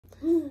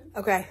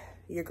Okay,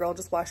 your girl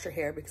just washed her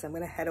hair because I'm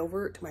gonna head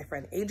over to my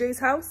friend AJ's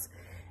house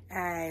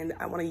and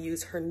I wanna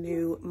use her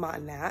new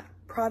Monat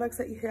products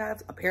that you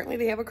have. Apparently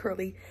they have a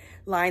curly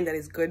line that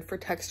is good for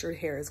textured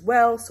hair as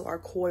well. So our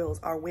coils,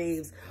 our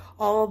waves,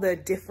 all the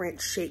different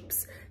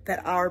shapes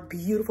that our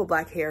beautiful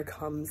black hair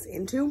comes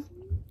into.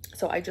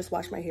 So I just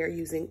washed my hair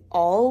using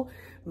all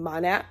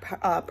Monat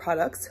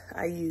products.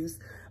 I use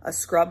a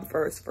scrub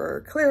first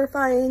for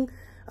clarifying,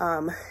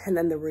 and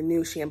then the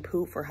Renew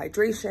shampoo for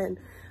hydration.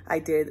 I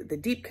did the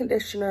deep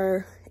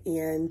conditioner,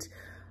 and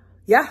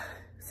yeah,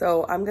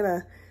 so I'm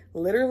gonna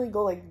literally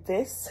go like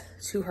this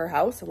to her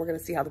house and we're gonna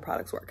see how the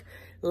products work.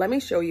 Let me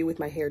show you with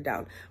my hair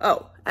down.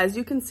 Oh, as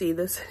you can see,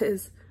 this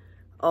is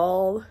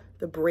all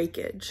the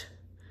breakage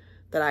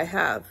that I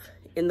have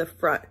in the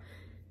front.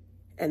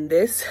 And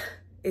this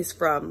is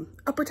from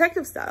a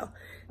protective style.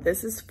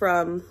 This is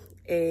from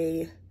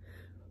a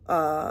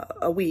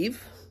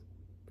weave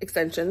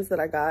extensions that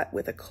I got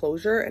with a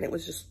closure, and it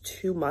was just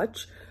too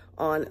much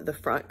on the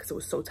front because it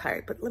was so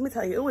tired. But let me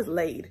tell you, it was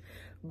laid.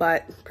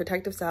 But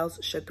protective styles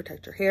should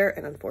protect your hair,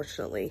 and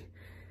unfortunately,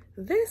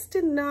 this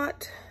did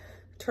not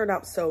turn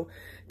out so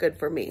good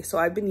for me. So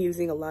I've been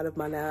using a lot of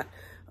Monat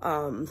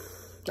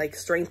like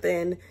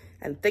strengthen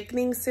and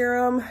thickening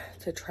serum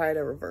to try to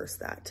reverse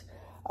that.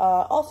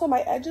 Also,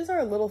 my edges are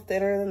a little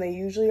thinner than they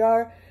usually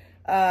are,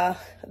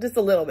 just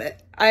a little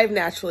bit. I have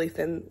naturally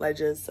thin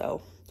edges,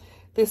 so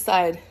this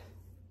side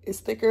is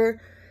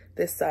thicker.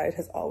 This side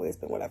has always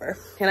been whatever.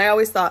 And I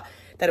always thought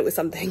that it was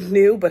something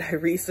new, but I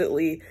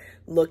recently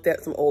looked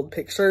at some old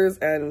pictures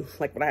and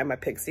like when I have my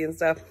pixie and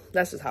stuff,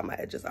 that's just how my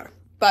edges are.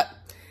 But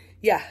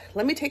yeah,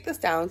 let me take this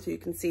down so you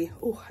can see.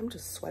 Oh, I'm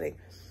just sweating.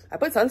 I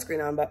put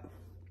sunscreen on, but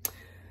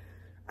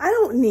I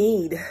don't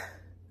need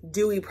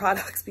dewy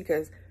products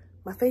because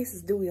my face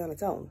is dewy on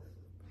its own.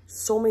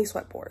 So many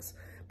sweat pores,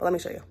 but let me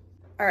show you.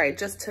 All right,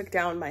 just took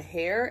down my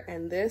hair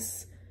and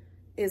this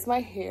is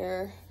my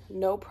hair,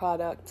 no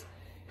product.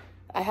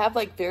 I have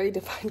like very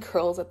defined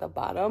curls at the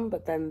bottom,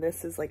 but then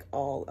this is like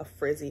all a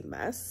frizzy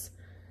mess.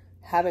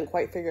 Haven't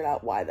quite figured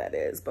out why that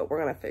is, but we're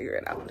gonna figure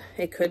it out.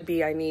 It could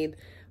be I need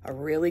a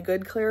really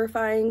good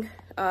clarifying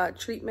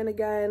treatment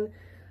again.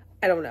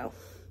 I don't know,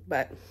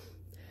 but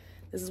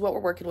this is what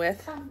we're working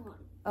with.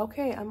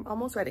 Okay, I'm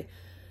almost ready.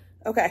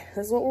 Okay,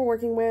 this is what we're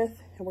working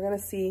with, and we're gonna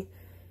see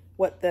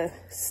what the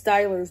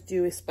stylers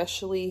do,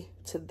 especially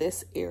to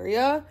this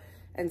area,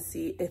 and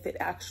see if it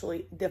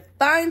actually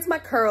defines my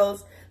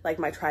curls like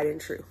my tried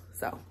and true.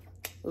 So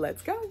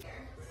let's go.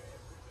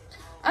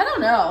 I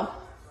don't know.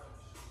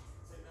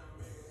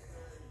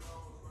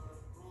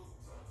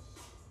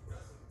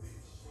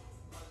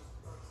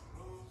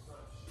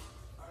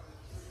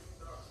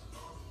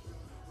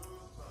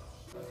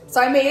 So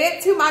I made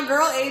it to my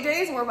girl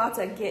AJ's. We're about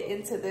to get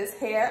into this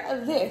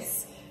hair.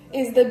 This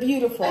is the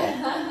beautiful,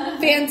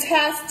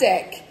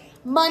 fantastic,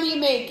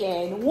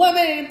 money-making,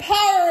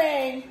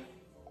 woman-empowering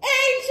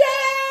AJ!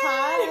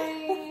 Hi!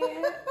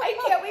 I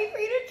can't wait for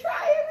you to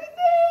try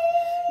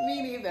everything!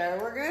 Me neither.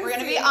 We're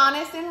gonna be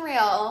honest and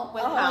real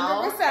with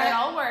how it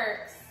all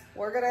works.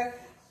 We're gonna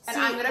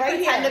I'm gonna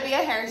pretend to be a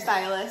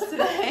hairstylist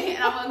today,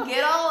 and I'm gonna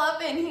get all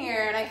up in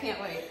here, and I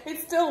can't wait.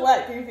 It's still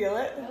wet. Can you feel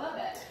it? I love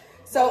it.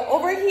 So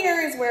over here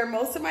is where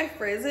most of my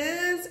frizz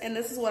is, and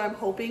this is what I'm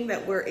hoping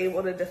that we're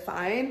able to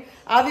define.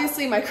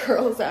 Obviously my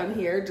curls down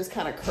here just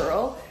kind of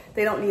curl.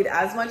 They don't need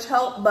as much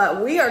help,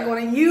 but we are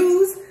going to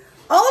use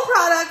all the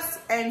products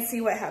and see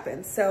what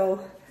happens.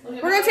 So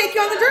we're going to take you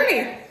on the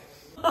journey.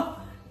 Oh,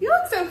 you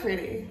look so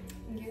pretty.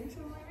 You're so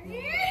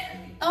pretty.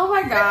 Oh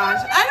my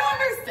gosh, I don't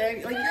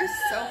understand. Like, you're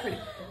so pretty.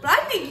 But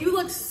I think you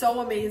look so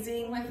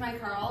amazing. With my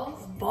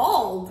curls?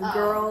 Bald,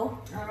 girl.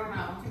 I don't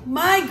know.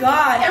 My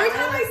God. Every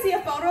time I see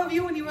a photo of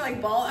you when you were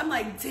like bald, I'm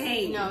like,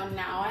 dang. No,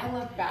 now I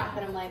look back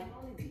and I'm like,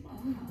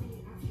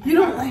 you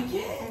don't like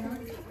it? I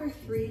worked for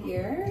 3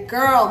 years.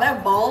 Girl,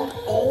 that bald,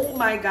 oh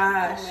my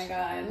gosh. Oh my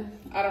God.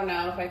 I don't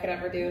know if I could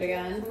ever do it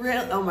again.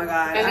 Really? Oh my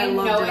God. I mean,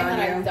 knowing that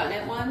I've done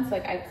it once,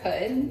 like I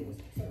could.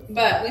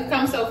 But we've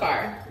come so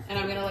far, and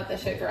I'm gonna let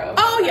this shit grow.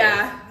 Oh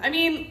yeah, I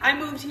mean, I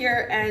moved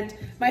here and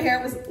my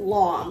hair was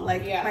long.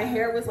 Like my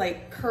hair was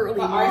like curly.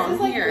 But ours is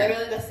like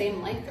literally the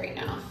same length right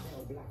now.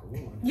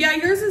 Yeah,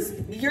 yours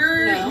is you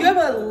have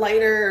a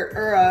lighter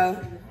or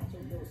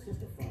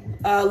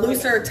a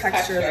looser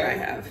texture than I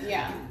have.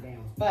 Yeah,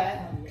 but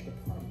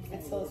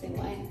it's still the same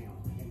length.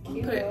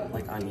 Cute. Put it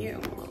like on you a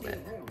little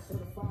bit.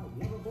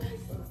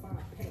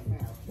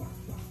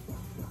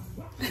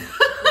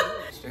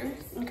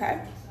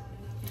 Okay.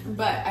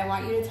 But I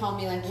want you to tell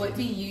me, like, what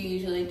do you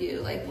usually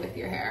do, like, with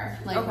your hair?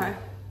 Like, okay.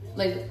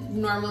 Like,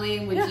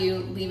 normally, would you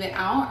leave it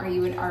out, or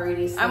you would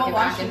already slick it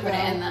back and put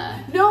it in the...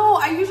 No,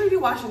 I usually do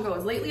wash and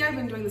goes. Lately, I've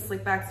been doing the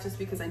slick backs just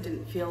because I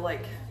didn't feel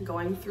like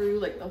going through,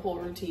 like, the whole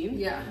routine.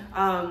 Yeah.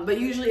 But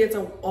usually, it's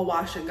a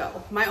wash and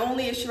go. My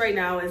only issue right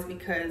now is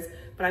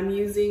but I'm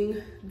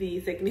using the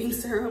thickening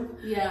serum.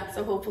 Yeah.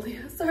 So hopefully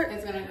it's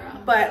gonna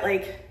grow. But,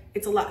 like,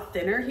 it's a lot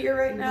thinner here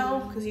right now,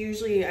 because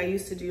usually I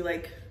used to do,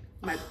 like,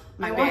 my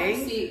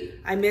bang.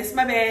 I miss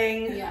my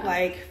bang. Yeah.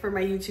 Like for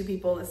my YouTube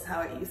people, this is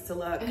how it used to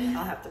look.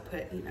 I'll have to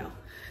put, you know,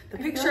 the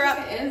picture up.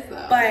 It is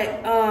though.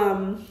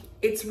 But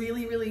it's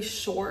really, really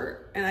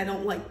short and I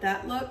don't like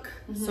that look.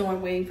 So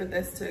I'm waiting for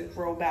this to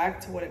grow back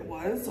to what it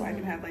was so I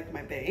can have like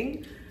my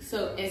bang.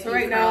 So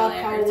right now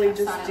I'll probably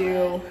just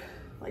do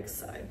like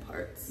side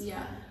parts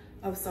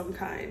of some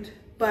kind.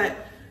 But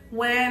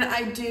when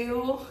I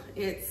do,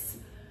 it's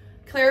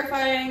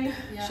clarifying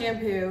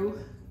shampoo,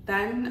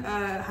 then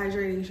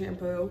hydrating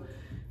shampoo,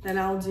 then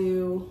I'll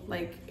do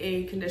like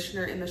a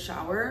conditioner in the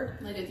shower.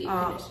 Like a deep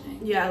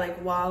conditioning. Yeah, like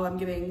while I'm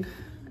getting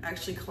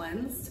actually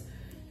cleansed.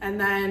 And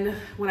then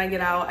when I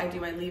get out, I do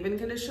my leave-in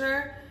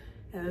conditioner.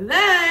 And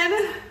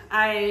then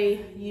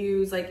I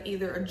use like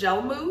either a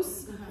gel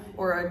mousse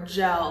or a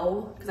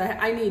gel, because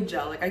I need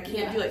gel. Like I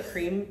can't do like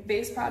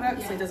cream-based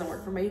products. It doesn't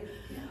work for me.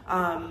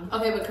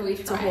 Okay, but can we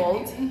try to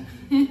hold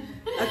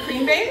a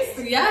cream base?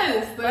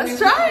 Yes. Let's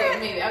try it.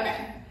 Maybe.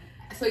 Okay.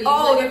 So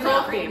usually the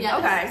curl cream. Yes.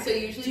 Okay. So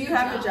usually do you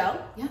have the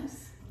gel?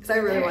 Yes. Because I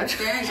really want to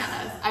try staring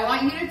at us. I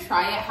want you to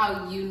try it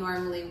how you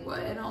normally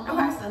would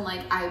almost, and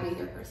like I'd be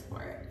here for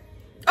support.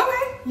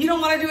 Okay. You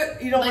don't want to do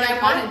it? You don't like, want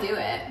to I want to do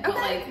it. But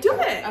okay. Like, do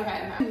it.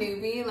 Okay.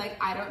 Newbie, like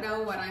I don't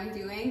know what I'm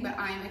doing, but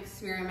I'm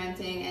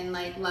experimenting and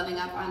like loving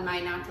up on my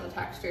natural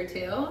texture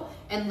too,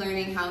 and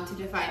learning how to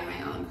define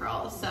my own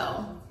curls.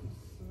 So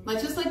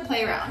let's just like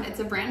play around. It's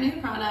a brand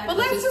new product. But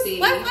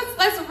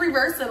let's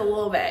reverse it a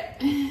little bit.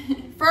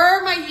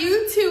 For my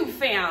YouTube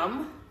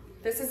fam,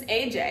 this is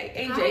AJ.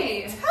 AJ,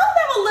 Hi. tell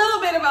them a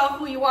little bit about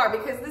who you are,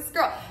 because this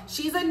girl,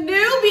 she's a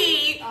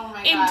newbie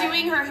in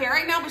doing her hair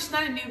right now, but she's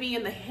not a newbie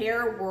in the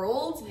hair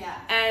world. Yeah.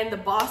 And the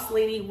boss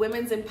lady,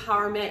 women's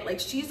empowerment. Like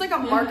she's like a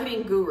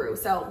marketing guru.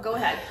 So go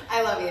ahead.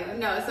 I love you.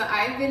 No, so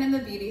I've been in the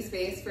beauty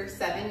space for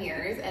 7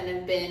 years and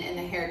have been in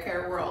the hair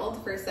care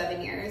world for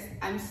 7 years.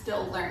 I'm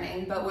still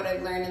learning, but what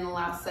I've learned in the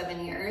last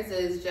 7 years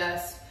is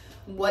just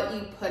what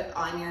you put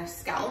on your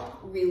scalp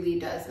really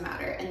does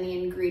matter, and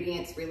the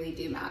ingredients really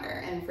do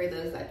matter. And for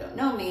those that don't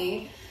know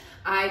me,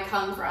 I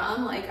come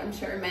from, like I'm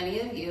sure many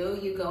of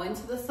you go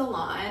into the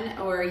salon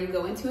or you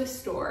go into a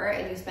store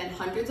and you spend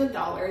hundreds of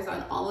dollars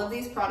on all of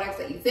these products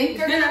that you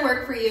think are gonna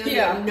work for you. You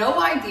have no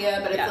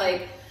idea, but it's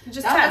like,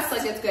 just that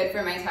looks like it's good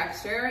for my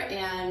texture,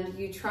 and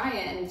you try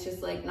it and it's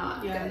just like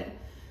not good.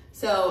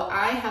 So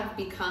I have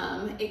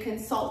become a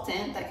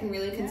consultant that can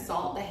really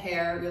consult the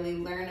hair, really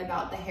learn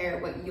about the hair,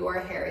 what your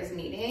hair is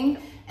needing.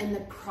 And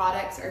the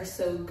products are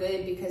so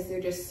good because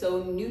they're just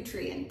so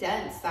nutrient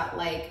dense that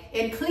like,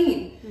 and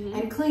clean,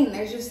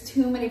 There's just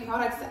too many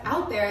products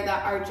out there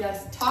that are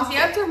just toxic. You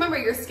have to remember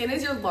your skin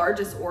is your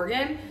largest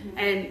organ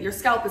and your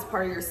scalp is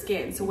part of your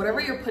skin. So whatever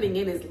you're putting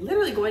in is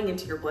literally going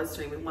into your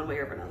bloodstream in one way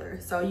or another.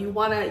 So you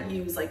want to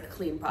use like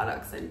clean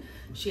products, and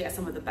she has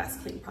some of the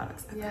best clean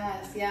products ever.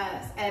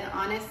 Yes. And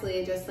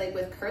honestly, just like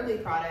with curly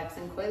products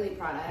and coily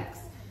products,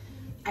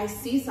 I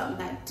see some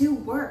that do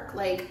work.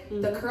 Like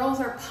the curls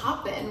are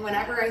popping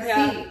whenever I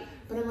see,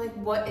 but I'm like,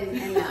 what is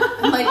in that?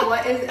 I'm like,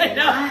 what is in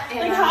that?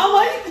 And like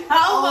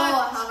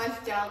how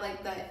much gel,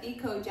 like the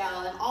eco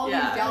gel and all these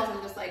gels.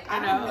 I'm just like,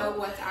 I don't know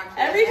what's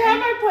actually every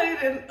time I put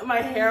it in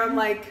my hair, I'm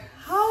like,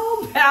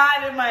 how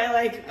bad am I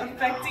like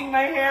affecting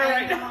my hair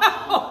right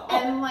now?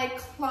 And like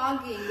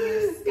clogging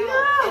your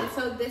scalp. And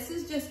so this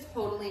is just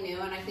totally new,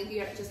 and I think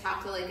you just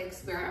have to like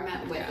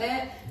experiment with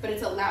it, but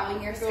it's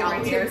allowing your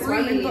scalp to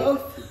breathe.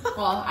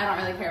 Well, I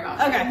don't really care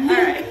about okay, all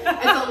right.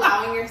 It's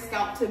allowing your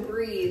scalp to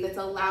breathe. It's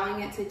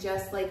allowing it to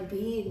just like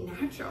be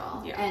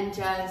natural and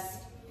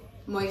just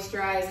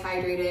moisturized,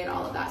 hydrated,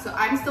 all of that. So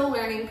I'm still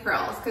learning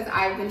curls because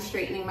I've been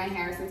straightening my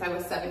hair since I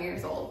was 7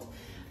 years old.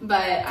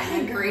 But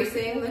I'm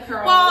embracing the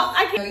curls. Well,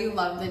 I know you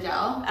love the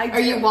gel. I do. Or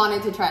you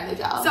wanted to try the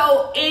gel.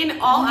 So in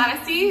all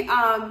honesty,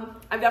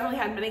 I've definitely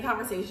had many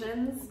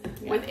conversations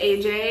with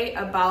AJ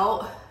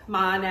about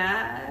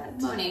Monat.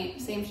 Monet,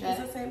 same shit. Is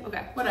it the same?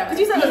 Okay. Whatever. Because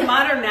you said it was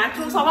modern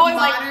natural, so I'm always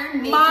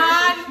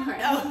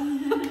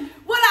nature.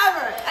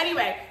 Whatever.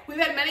 Anyway, we've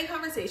had many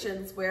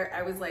conversations where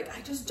I was like, I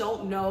just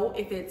don't know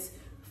if it's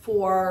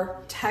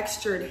for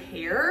textured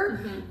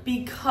hair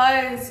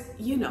because,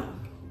 you know,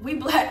 we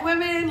Black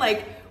women,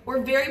 like,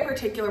 we're very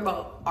particular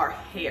about our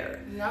hair.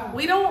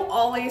 We don't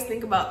always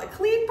think about the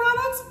clean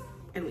products,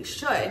 and we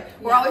should.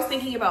 We're always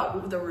thinking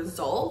about the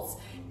results.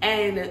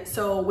 And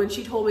so when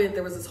she told me that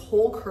there was this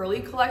whole curly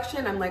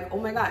collection, I'm like, oh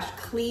my gosh,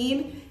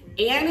 clean,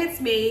 and it's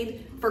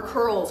made for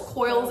curls,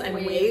 coils, and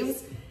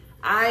waves.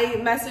 I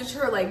messaged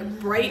her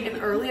like bright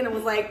and early, and I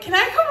was like, can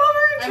I come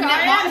over and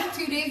try it? I launched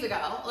 2 days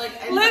ago. Like,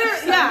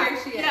 literally, here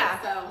she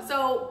is.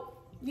 So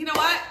you know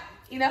what?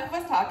 Enough of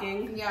us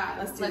talking.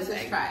 Let's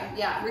just try.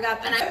 We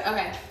got this.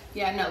 Okay.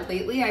 Yeah, no,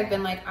 lately I've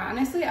been like,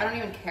 honestly, I don't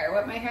even care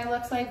what my hair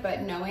looks like,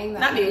 but knowing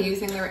that I'm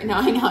using the right, no,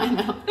 I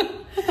know.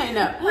 I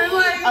know.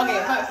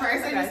 Okay, but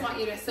first I just want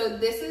you to, so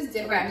this is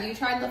different. You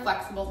tried the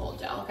flexible hold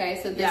gel, okay?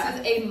 So this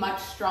is a much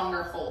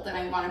stronger hold, and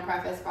I want to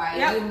preface by,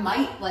 you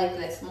might like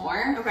this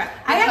more. Okay.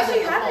 I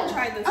actually haven't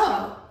tried this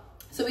gel.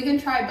 So we can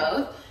try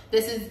both.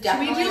 This is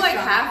definitely Should we do like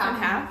half and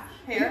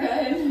half hair?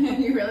 You could.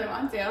 You really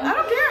want to. I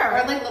don't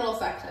care. Or like little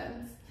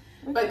sections.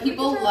 But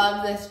people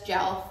love this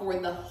gel for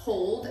the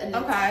hold and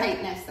the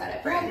tightness that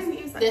it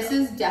brings. This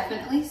is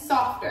definitely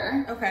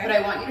softer, but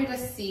I want you to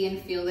just see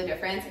and feel the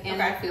difference and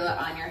feel it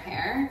on your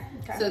hair.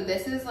 So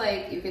this is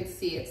like, you could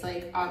see it's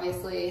like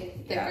obviously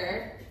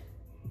thicker.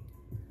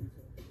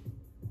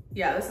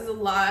 Yeah, this is a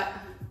lot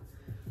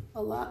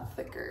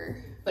thicker.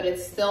 But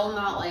it's still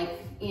not like,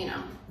 you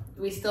know,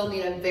 we still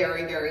need a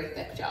very, very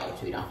thick gel,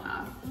 which we don't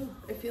have.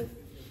 I feel.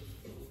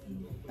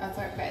 That's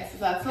okay. So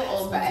that's the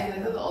Old Bay.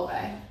 This is the Old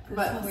Bay.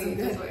 But we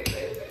just wait.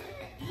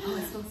 Oh,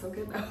 it smells so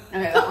good though.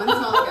 Okay, that one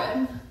smells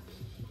good.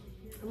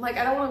 I'm like,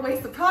 I don't want to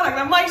waste the product.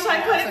 I'm like, should I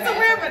put it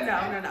somewhere? But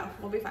no,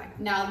 we'll be fine.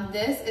 Now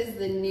this is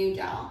the new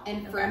gel,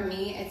 and for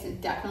me, it's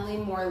definitely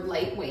more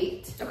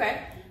lightweight.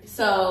 Okay.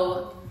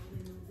 So,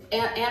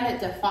 and it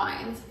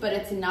defines, but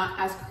it's not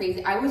as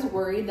crazy. I was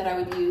worried that I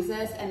would use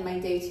this, and my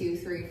day 2,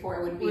 3,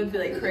 4 would be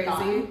like crazy.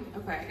 Gone.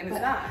 Okay, and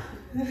it's not.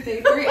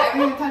 Day 3, I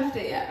haven't even touched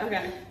it yet.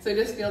 Okay. So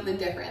just feel the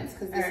difference,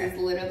 because this is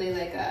literally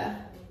like a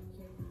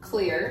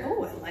clear.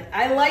 Oh,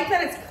 I like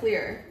that it's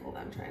clear. Hold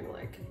on, I'm trying to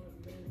like.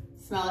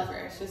 Smell it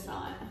first, just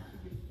smell it.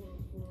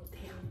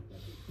 Damn.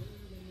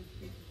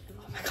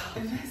 Oh my God.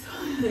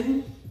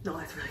 No,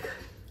 that's really good.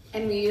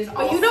 And we use all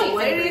but you know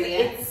what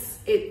ingredients.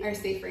 it is? Our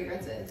safe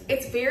fragrances.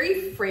 It's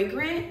very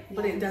fragrant,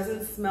 but it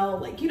doesn't smell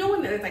like, you know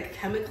when it's like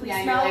chemically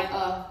smell? Yeah, you're like,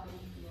 oh.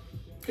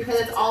 Because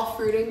it's all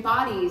fruiting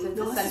bodies, it's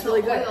essential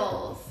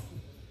oils.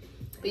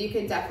 But you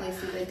can definitely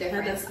see the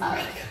difference of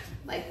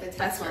like the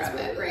texture of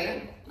it,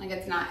 right? Like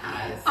it's not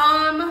as.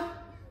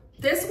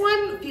 This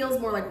one feels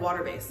more like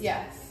water-based.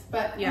 Yes,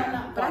 but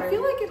yeah, but I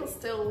feel like it'll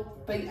still.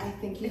 But I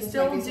think you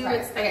still do its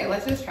thing. Okay,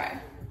 let's just try.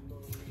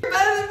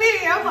 Better than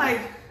me. I'm like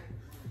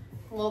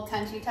a little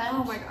touchy touch.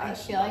 Oh my gosh, I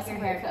feel like your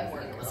hair does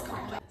work a little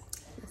more.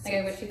 Like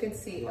I wish you could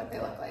see what they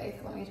look like.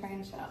 Let me try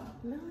and show.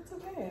 No, it's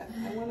okay. I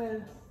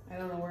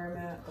don't know where I'm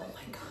at, but. Oh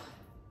my God.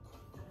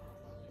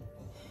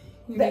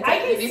 I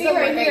can see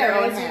right here.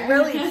 It's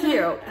really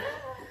cute.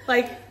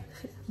 Like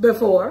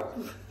before.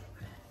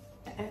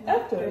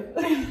 After.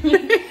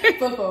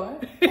 Before.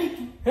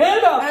 And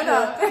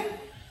after.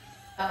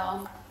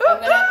 I'm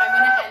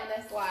gonna end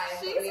this live,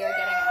 but we are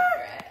getting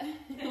after it.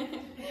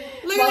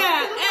 Look at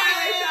that.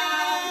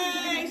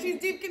 Hey, she's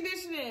deep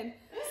conditioning.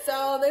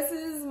 So this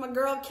is my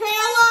girl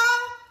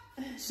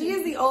Kayla. She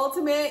is the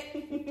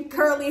ultimate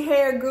curly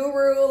hair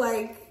guru.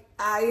 Like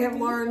I have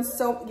learned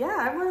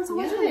I've learned so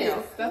much from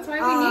you. That's why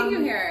we need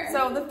you here.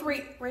 So the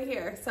 3 right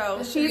here.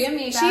 So she's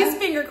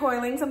finger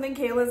coiling, something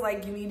Kayla's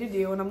like, you need to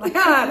do, and I'm like,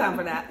 time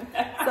for that.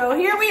 So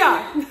here we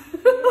are.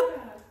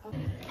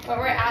 But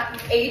we're at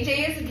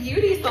AJ's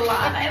Beauty Salon.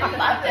 I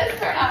love this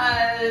for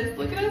us.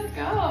 Look at us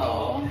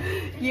go.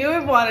 You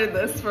have wanted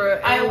this for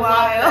a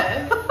while.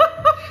 Love this.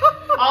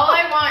 All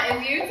I want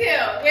is you two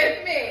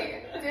with me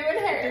doing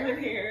hair.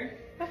 Doing hair.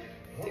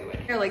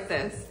 Hair like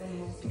this.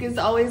 Because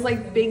it's always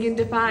like big and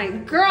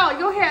defined. Girl,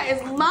 your hair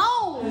is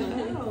long.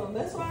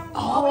 That's why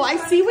I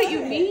see what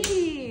you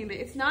mean.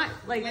 It's not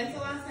like,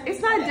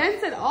 it's not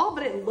dense at all,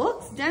 but it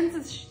looks dense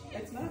as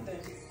It's not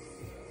dense.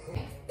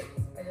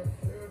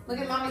 Look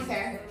at mommy's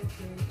hair.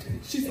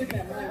 She's looking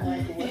at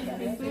mine like,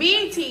 what?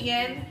 Me,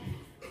 Tegan.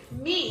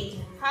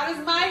 Me. How does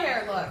my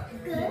hair look?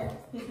 Good.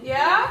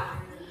 Yeah?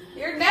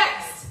 You're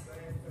next.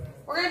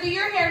 We're gonna do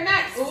your hair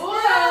next. Ooh.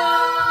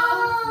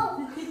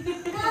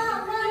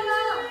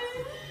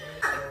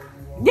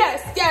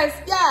 Yes.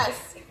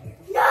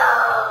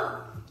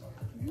 No!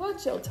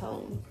 What's your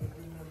tone?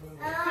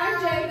 Hi,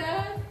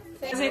 Jada.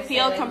 How does it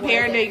feel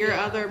compared to your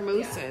other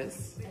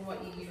mousses? And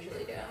what you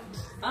usually do?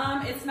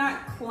 It's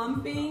not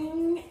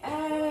clumping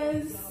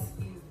as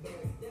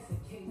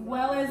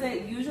well as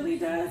it usually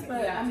does,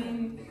 but I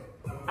mean,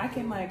 I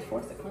can like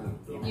force a clump.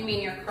 You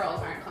mean your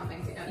curls aren't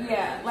clumping together?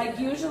 Yeah, like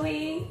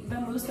usually the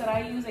mousse that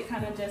I use, it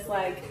kind of just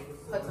like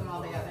puts them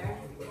all together.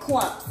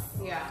 Clumps.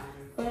 Yeah.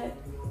 But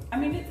I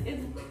mean,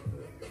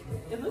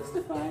 it looks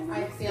defined.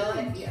 I feel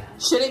like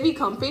Should it be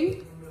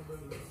clumping?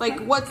 Like,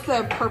 what's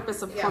the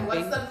purpose of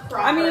clumping? What's the proper?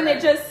 I mean,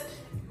 it just.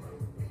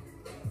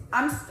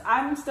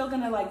 I'm still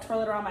gonna like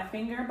twirl it around my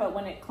finger, but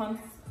when it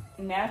clumps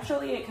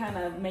naturally, it kind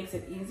of makes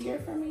it easier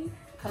for me.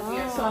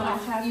 It's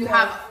not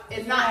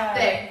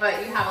thick, but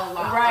you have a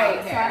lot. Right,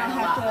 of so hair I don't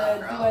have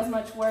to do as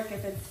much work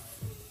if it's.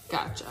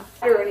 Gotcha.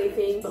 Or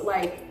anything, but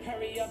like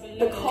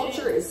the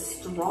culture is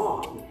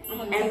strong,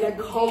 and the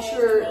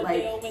culture,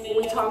 like when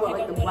we talk about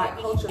like the Black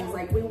culture, is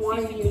like we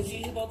want to use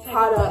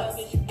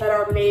products that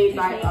are made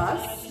by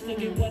us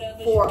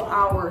for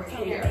our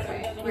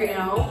hair, you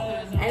know.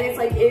 And it's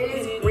like it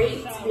is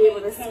great to be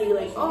able to see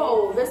like,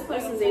 oh, this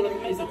person's able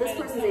to use it, this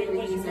person's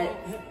able to use it,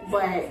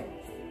 but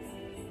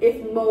if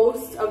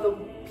most of the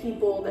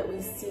people that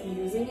we see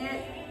using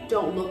it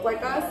don't look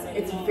like us,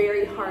 it's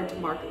very hard to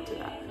market to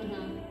that.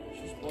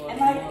 And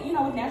like, you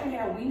know, with natural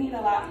hair, we need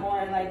a lot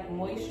more like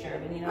moisture.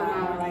 We need a lot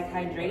more like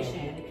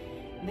hydration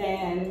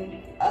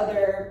than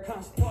other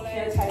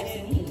hair types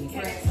need.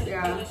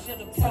 Yeah.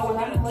 So when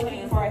I'm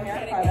looking for a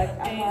hair product,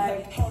 I'm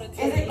like,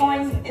 is it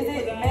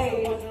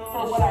made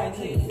for what I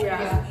need?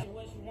 Yeah.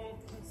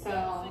 So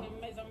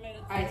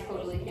I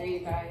totally hear you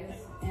guys,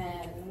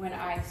 and when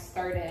I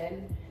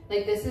started,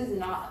 like this is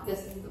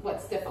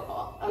what's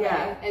difficult,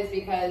 okay? Is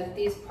because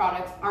these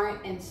products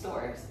aren't in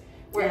stores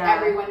where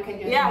everyone can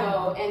just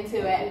go into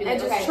it and be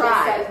like, okay,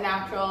 try. This says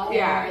natural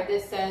hair,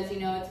 this says, you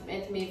know,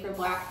 it's made for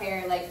black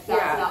hair. Like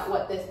that's not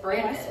what this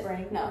brand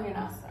is. No, you're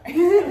not. Sorry.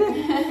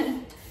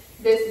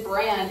 This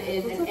brand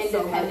is an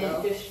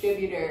independent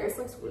distributor. This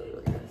looks really,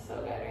 really good. So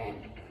good,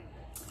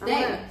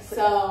 right?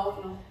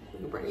 So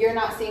you're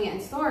not seeing it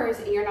in stores,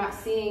 and you're not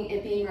seeing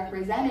it being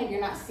represented.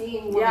 You're not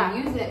seeing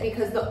women use it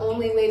because the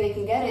only way they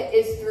can get it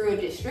is through a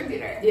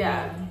distributor.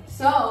 Yeah.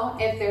 So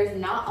if there's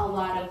not a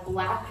lot of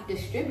black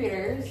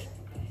distributors,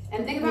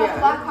 and think about the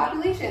black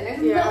population, there's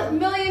a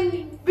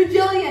million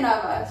bajillion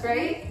of us,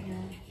 right?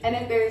 And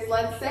if there's,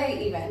 let's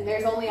say even,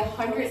 there's only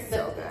 100,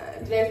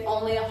 there's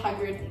only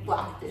 100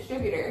 black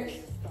distributors,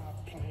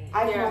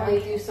 I can only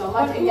do so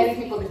much in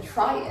getting people to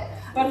try it.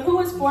 But who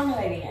is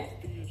formulating it?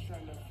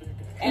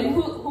 And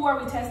who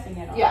are we testing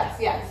it on? Yes.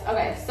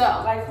 Okay, so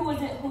like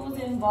who's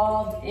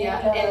involved in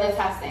the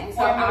testing?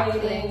 So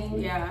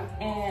actually,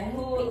 and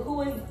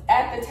who is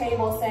at the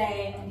table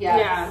saying,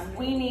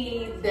 we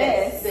need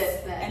this,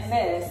 and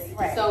this.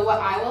 Right. So what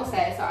I will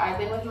say, so I've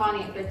been with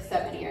Monty for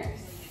 7 years,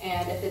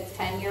 and it's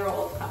a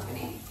 10-year-old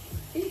company.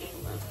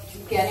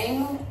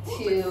 Getting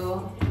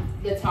to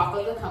the top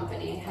of the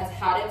company has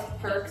had its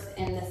perks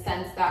in the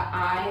sense that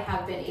I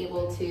have been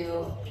able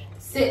to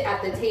sit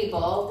at the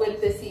table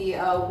with the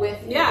CEO,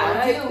 with we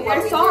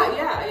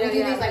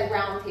do these like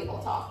round table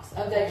talks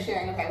of like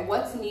sharing, okay,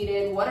 what's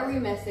needed, what are we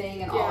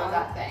missing, and all of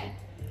that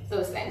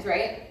those things,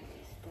 right?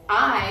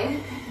 I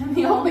am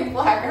the only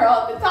black girl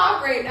at the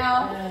top right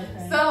now,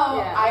 so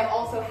I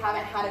also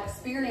haven't had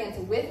experience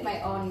with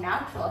my own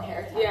natural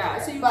hair texture. Yeah,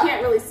 so you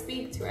can't really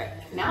speak to it.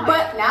 Now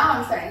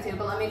I'm starting to,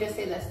 but let me just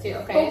say this too,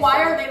 okay? But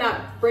why are they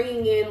not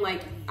bringing in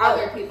like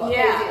other people?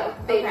 Yeah.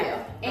 They do.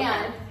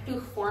 And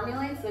who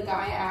formulates, the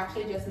guy, I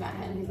actually just met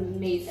him, he's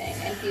amazing,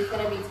 and he's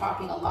going to be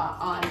talking a lot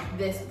on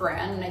this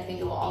brand, and I think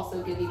it will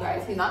also give you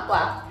guys, he's not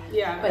black,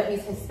 but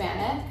he's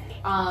Hispanic,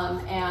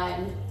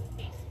 and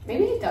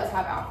maybe he does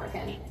have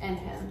African in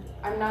him,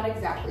 I'm not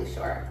exactly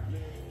sure.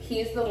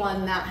 He's the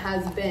one that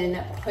has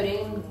been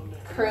putting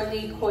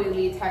curly,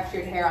 coily,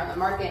 textured hair on the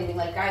market and being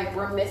like, guys,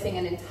 we're missing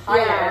an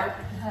entire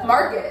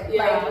market.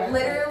 Like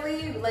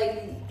literally,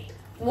 like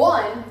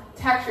one,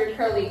 textured,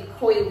 curly,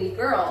 coily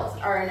girls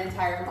are an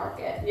entire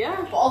market.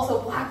 But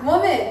also black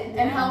women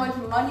and how much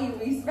money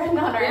we spend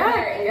on our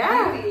hair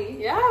and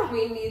beauty.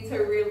 We need to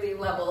really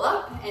level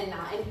up in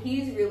that. And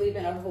he's really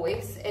been a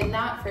voice in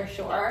that for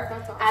sure.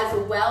 That's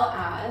awesome. As well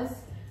as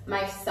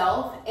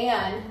myself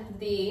and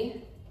the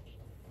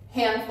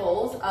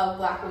handfuls of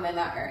black women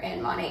that are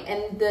in Monty.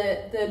 And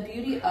the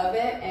beauty of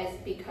it is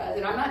because,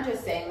 and I'm not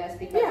just saying this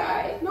because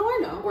I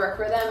work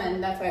for them,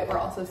 and that's why we're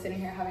also sitting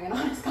here having an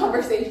honest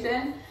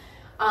conversation.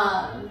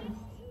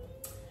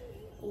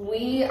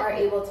 We are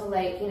able to,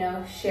 like, you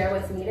know, share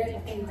what's needed,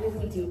 but they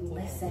really do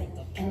listen.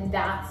 And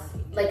that's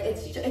like,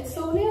 it's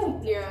so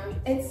new.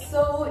 It's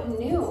so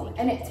new,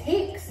 and it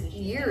takes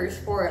years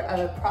for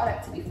a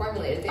product to be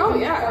formulated. They've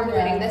been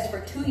formulating this for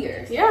 2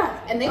 years.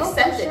 And they've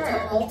sent it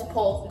to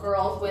multiple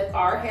girls with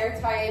our hair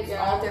types,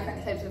 all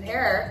different types of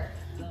hair,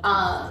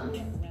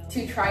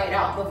 to try it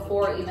out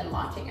before even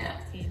launching it.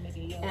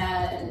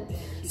 And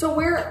so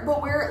where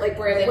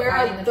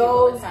are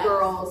those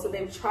girls? So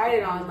they've tried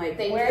it on, like,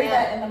 where is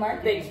that in the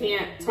market? They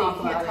can't talk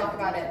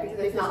about it because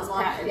it's not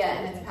launched yet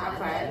and it's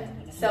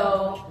patented.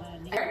 So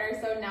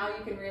now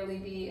you can really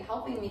be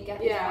helping me get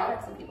these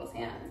products in people's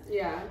hands.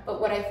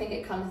 But what I think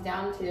it comes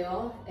down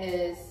to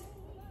is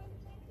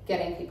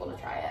getting people to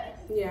try it.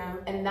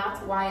 And that's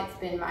why it's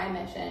been my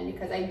mission,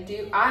 because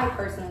I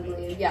personally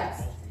believe,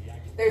 yes,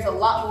 there's a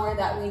lot more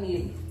that we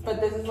need, but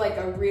this is like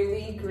a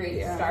really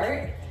great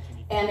start.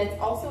 And it's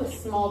also a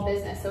small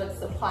business, so it's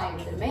supply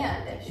and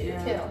demand issue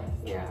too.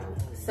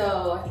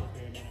 So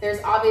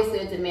there's obviously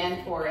a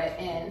demand for it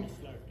in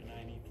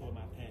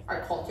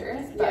our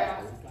cultures, but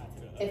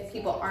if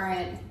people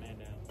aren't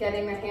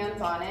getting their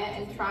hands on it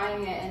and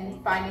trying it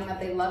and finding that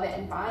they love it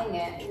and buying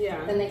it,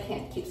 then they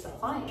can't keep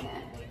supplying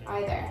it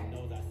either.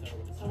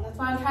 So that's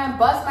why I'm trying to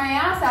bust my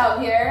ass out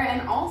here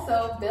and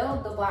also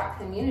build the black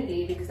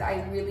community, because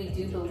I really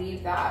do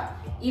believe that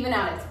even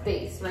at its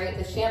base, right?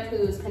 The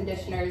shampoos,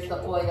 conditioners,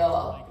 the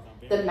oil,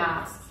 the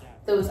masks,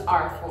 those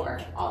are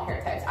for all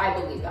hair types. I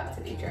believe that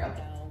to be true.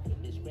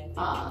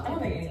 I don't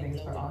think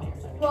anything's for all hair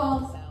types.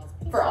 Well,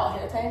 for all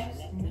hair types.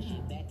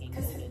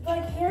 Because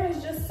like hair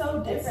is just so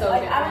different.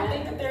 Different. I don't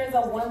think that there is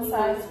a one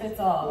size fits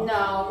all.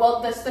 No,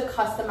 well, that's the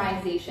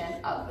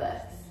customization of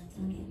this.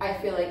 I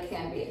feel like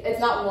can be. It's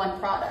not one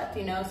product,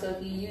 you know? So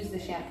if you use the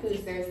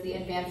shampoos, there's the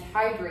advanced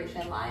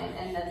hydration line,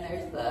 and then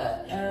there's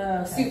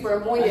the super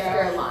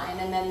moisture line,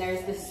 and then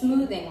there's the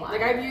smoothing line.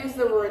 Like, I've used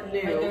the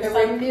Renew. The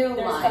Renew line.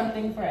 There's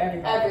something for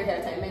everybody. Every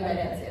hair type. Maybe I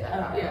didn't say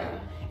that.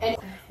 And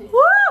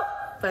woo!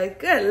 But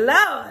good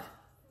Lord.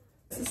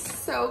 This is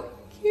so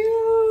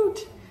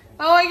cute.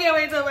 Oh, I can't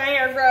wait till my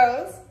hair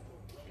grows.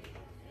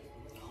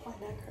 Oh, my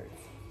neck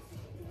hurts.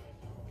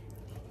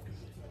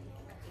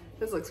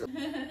 This looks really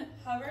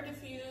Hover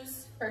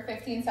diffuse. For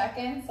 15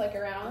 seconds, like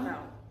around? No,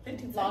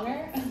 15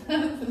 Longer?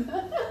 seconds.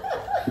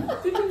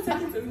 15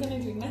 seconds is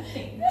gonna do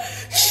nothing.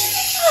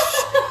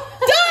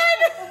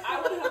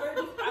 I would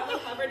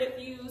hover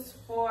diffuse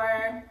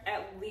for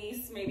at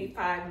least maybe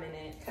 5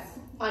 minutes. Okay.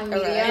 On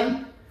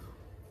medium?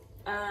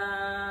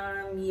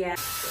 Yeah.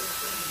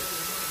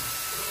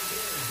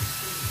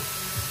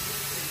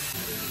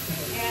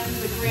 And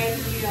the gray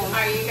wheel.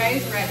 Are you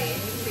guys ready?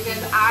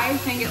 Because I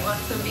think it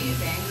looks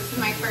amazing. This is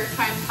my first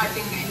time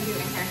touching and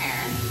doing her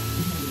hair.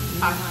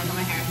 Talking like I'm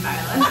a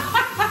hairstylist.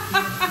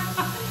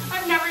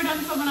 I've never done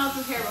someone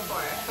else's hair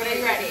before. But are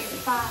you ready?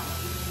 5,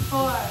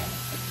 4,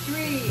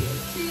 3,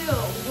 2,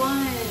 1.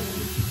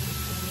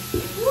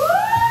 Woo!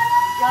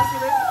 Y'all see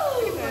this?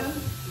 Look at this.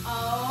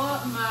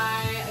 Oh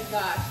my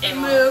gosh. It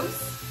moves.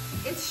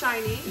 It's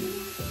shiny.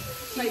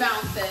 She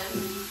bouncing.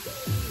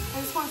 I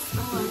just want to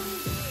smell it.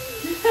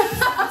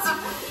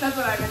 That's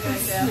what I've been doing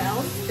too.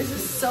 Smell? This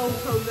is so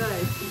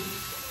good.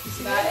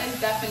 That is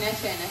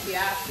definition, if you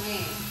ask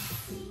me.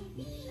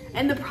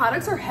 And the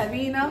products are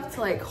heavy enough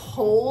to like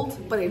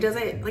hold, but it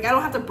doesn't, like I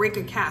don't have to break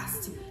a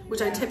cast,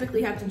 which I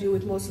typically have to do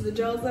with most of the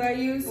gels that I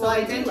use. So Well,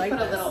 I do did like put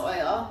this. a little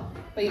oil,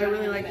 but you I don't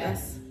really need like it.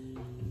 this.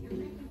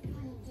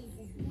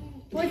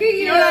 Look at you.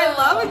 You know what I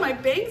love is my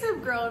bangs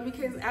have grown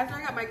because after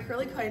I got my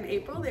curly cut in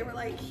April, they were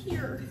like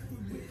here.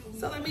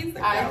 So that means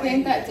they're I growing.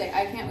 think that day,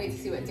 I can't wait to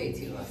see what day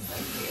 2 looks like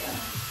for you.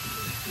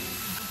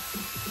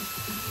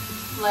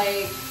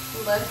 Like,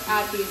 look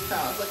at these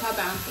curls. Look how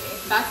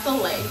bouncy. That's the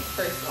length,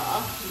 first of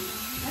all.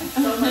 That's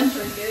so much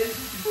shrinkage.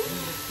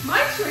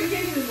 My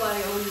shrinkage is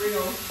like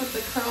unreal. But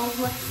the curls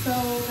look so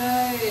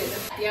good.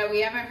 Yeah,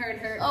 we haven't heard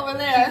her. Over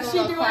there, She's a she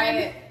little doing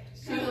quiet.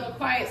 She's a little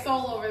quiet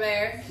soul over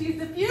there. She's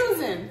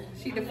diffusing.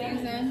 She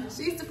diffusing.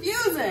 She's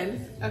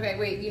diffusing. Okay,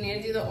 wait. You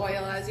need to do the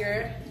oil as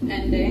you're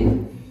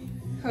ending.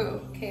 Who?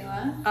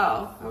 Kayla?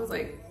 Oh, I was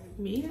like,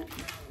 me?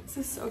 This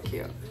is so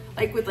cute.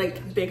 Like with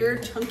like bigger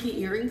chunky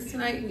earrings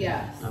tonight.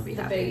 Yes. I'll be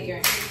the happy. big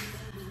earring.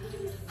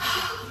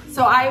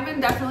 So I've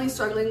been definitely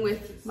struggling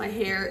with my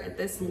hair at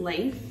this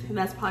length, and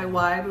that's probably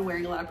why I've been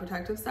wearing a lot of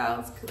protective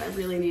styles, because I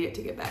really need it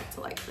to get back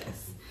to like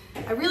this.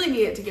 I really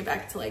need it to get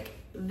back to like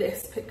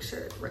this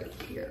picture right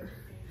here.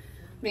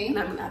 Me? And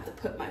I'm gonna have to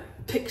put my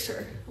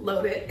picture,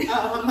 load it.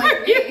 Oh, I'm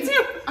like, me.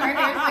 YouTube. Our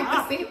hair's like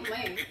the same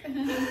length.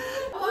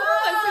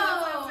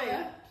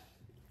 Oh,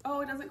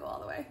 oh, it doesn't go all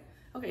the way.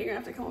 Okay, you're gonna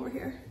have to come over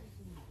here.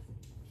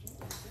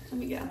 Let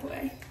me get out the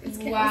way. It's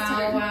Kayla's Wow,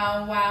 turn.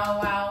 wow, wow,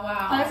 wow,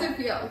 wow. How does it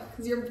feel?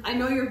 Because I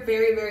know you're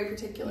very, very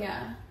particular.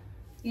 Yeah.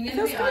 You need It to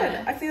feels be good.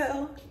 honest. I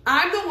feel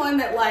I'm the one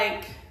that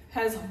like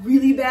has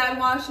really bad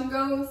wash and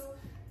goes,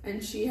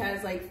 and she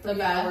has like The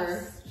 3 hour,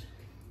 best.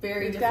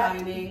 very We've got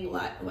defining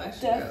wash and goes.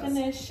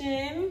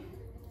 Definition.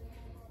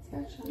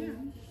 Yeah.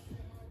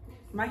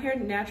 My hair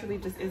naturally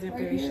just isn't Right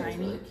very here is shiny.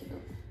 really cute.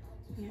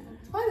 Yeah.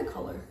 It's probably the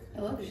color.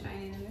 It looks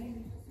shiny to me.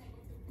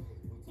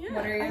 Yeah,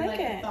 What are your I like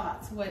it.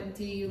 thoughts? What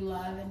do you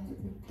love and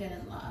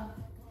didn't love?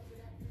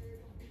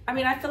 I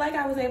mean, I feel like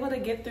I was able to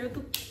get through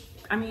the.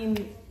 I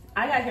mean,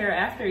 I got here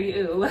after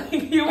you. Like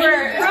you were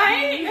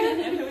right,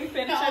 and we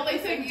finished. No, at the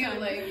they same took you time.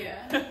 like,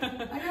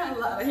 yeah. I got a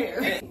lot of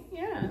hair.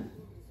 Yeah.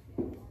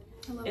 I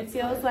love It this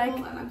feels color. like-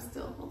 Hold on, I'm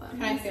still. Hold on.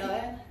 Can I feel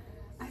it?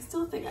 I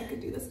still think I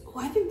could do this. Oh,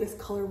 I think this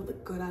color would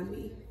look good on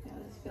me. Yeah,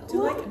 this feels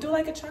Do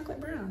like a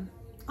chocolate brown.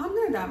 I'm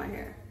gonna dye my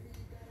hair.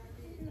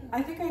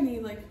 I think I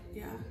need like,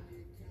 yeah.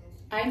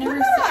 I never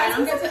Look see, at I us,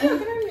 don't this get is to.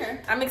 looking in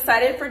here. I'm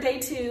excited for day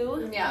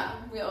 2. Yeah,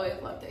 we always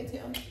love day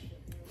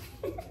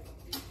 2.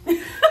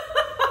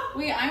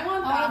 Wait, I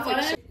want that one.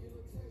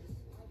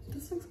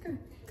 This looks good.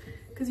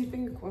 Because you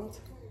finger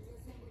quills.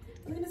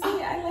 I'm gonna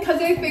see. I like Because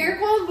they finger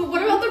coiled, but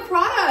what about the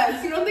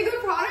products? You don't think of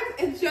the products?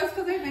 It's just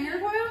because they finger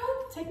coiled?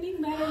 technique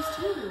matters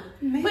too.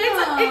 Man. But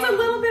it's a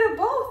little bit of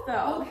both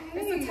though. Okay.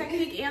 It's a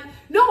technique and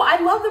no, I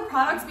love the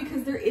products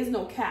because there is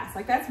no cast.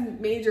 Like that's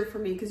major for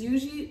me because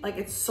usually like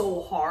it's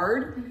so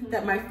hard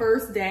that my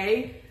first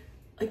day,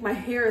 like my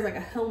hair is like a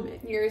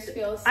helmet. Yours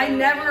feels so I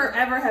never good.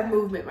 ever have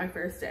movement my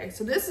first day.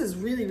 So this is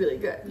really, really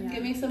good. Yeah.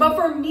 Give me some. But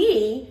for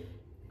me,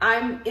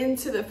 I'm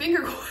into the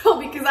finger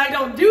coil because I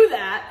don't do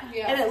that.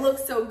 Yeah. And it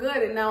looks so good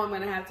and now I'm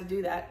gonna have to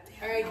do that.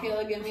 All right,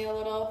 Kayla, give me a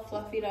little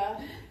fluffy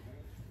duff.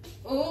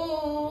 Ooh,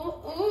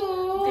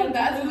 ooh,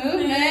 that's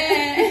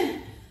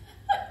movement.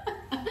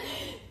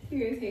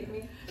 You're gonna take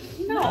me.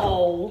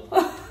 No.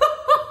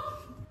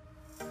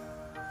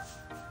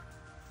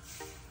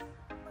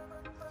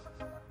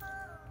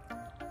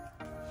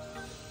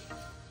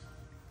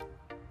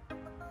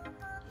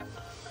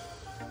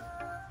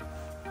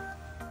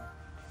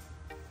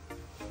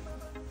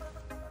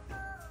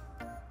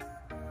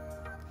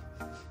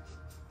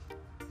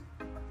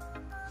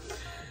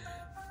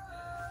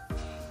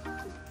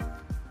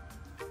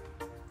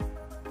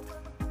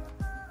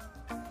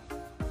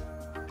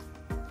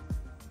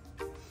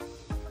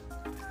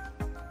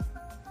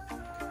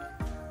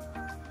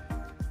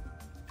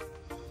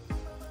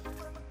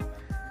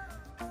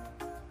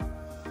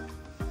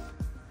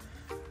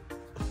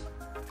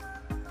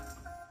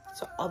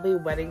 I'll be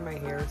wetting my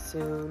hair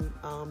soon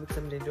because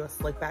I'm going to do a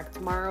slick back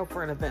tomorrow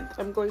for an event that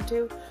I'm going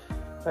to.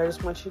 But I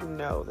just want you to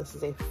know this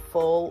is a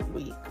full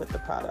week with the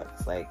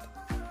products. Like,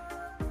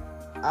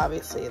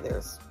 obviously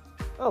there's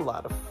a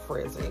lot of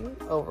frizzing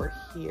over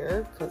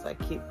here because I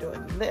keep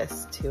doing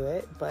this to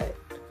it, but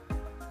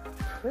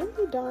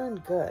pretty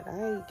darn good.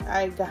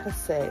 I gotta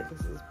say,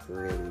 this is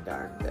pretty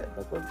darn good.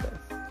 Look at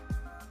this.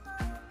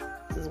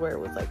 This is where it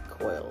was like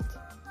coiled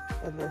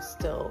and they're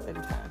still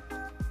intact.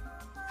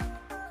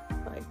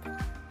 Like,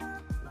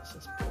 let's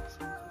just pull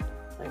something.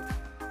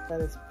 Like, that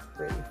is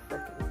pretty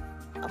freaking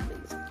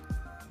amazing.